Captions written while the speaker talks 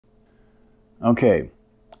Okay,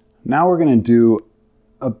 now we're going to do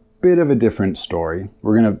a bit of a different story.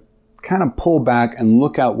 We're going to kind of pull back and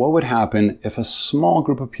look at what would happen if a small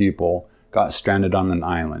group of people got stranded on an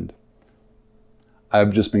island.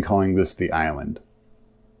 I've just been calling this the island.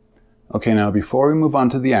 Okay, now before we move on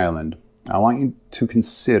to the island, I want you to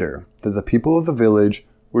consider that the people of the village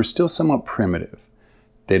were still somewhat primitive.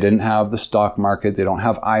 They didn't have the stock market, they don't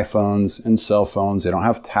have iPhones and cell phones, they don't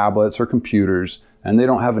have tablets or computers, and they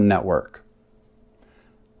don't have a network.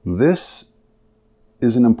 This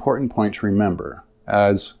is an important point to remember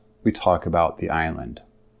as we talk about the island.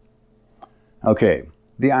 Okay,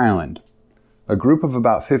 the island. A group of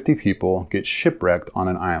about 50 people get shipwrecked on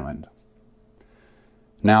an island.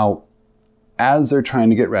 Now, as they're trying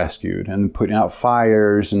to get rescued and putting out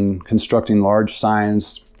fires and constructing large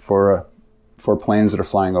signs for planes that are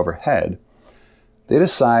flying overhead, they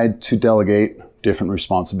decide to delegate different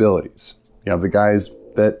responsibilities. You have the guys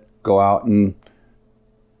that go out and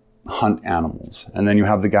hunt animals, and then you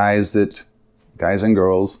have the guys and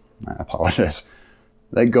girls, I apologize,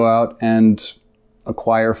 that go out and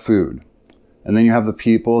acquire food. And then you have the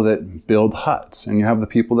people that build huts, and you have the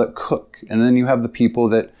people that cook, and then you have the people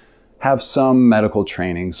that have some medical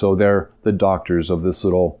training, so they're the doctors of this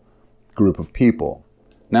little group of people.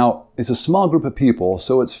 Now, it's a small group of people,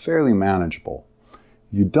 so it's fairly manageable.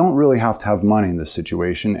 You don't really have to have money in this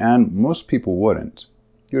situation, and most people wouldn't.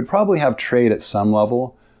 You would probably have trade at some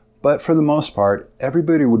level, but for the most part,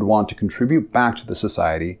 everybody would want to contribute back to the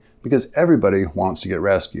society because everybody wants to get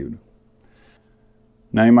rescued.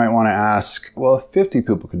 Now you might want to ask, well, if 50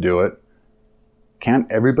 people could do it,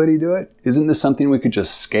 can't everybody do it? Isn't this something we could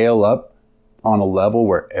just scale up on a level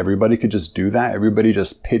where everybody could just do that? Everybody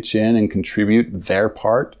just pitch in and contribute their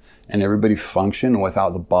part and everybody function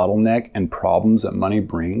without the bottleneck and problems that money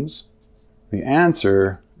brings? The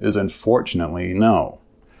answer is unfortunately no.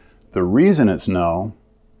 The reason it's no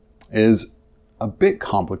is a bit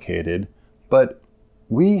complicated, but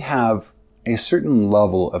we have a certain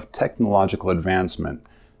level of technological advancement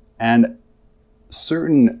and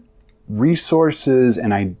certain resources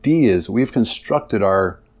and ideas we've constructed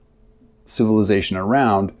our civilization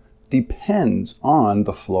around depends on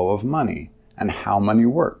the flow of money and how money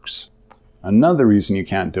works. Another reason you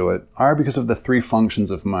can't do it are because of the three functions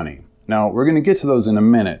of money. Now, we're going to get to those in a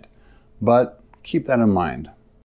minute, but keep that in mind.